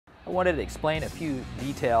I wanted to explain a few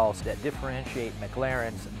details that differentiate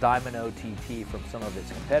McLaren's Diamond OTT from some of its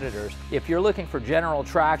competitors. If you're looking for general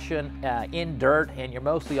traction in dirt and you're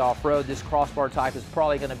mostly off-road, this crossbar type is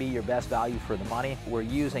probably going to be your best value for the money. We're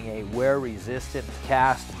using a wear-resistant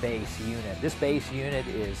cast base unit. This base unit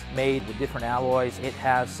is made with different alloys. It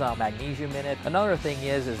has some magnesium in it. Another thing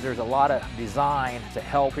is there's a lot of design to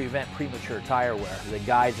help prevent premature tire wear. The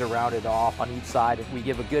guides are rounded off on each side, and we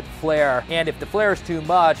give a good flare. And if the flare is too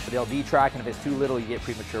much, they'll detract, and if it's too little, you get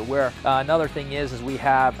premature wear. Another thing is we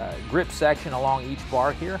have a grip section along each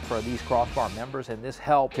bar here for these crossbar members, and this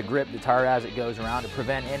helps to grip the tire as it goes around to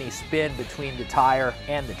prevent any spin between the tire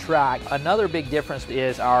and the track. Another big difference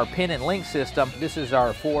is our pin and link system. This is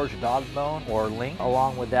our forged dog bone or link.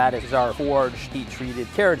 Along with that is our forged heat-treated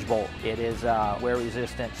carriage bolt. It is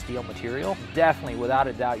wear-resistant steel material. Definitely, without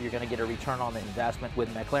a doubt, you're going to get a return on the investment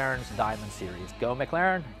with McLaren's Diamond Series. Go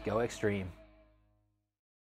McLaren, go extreme.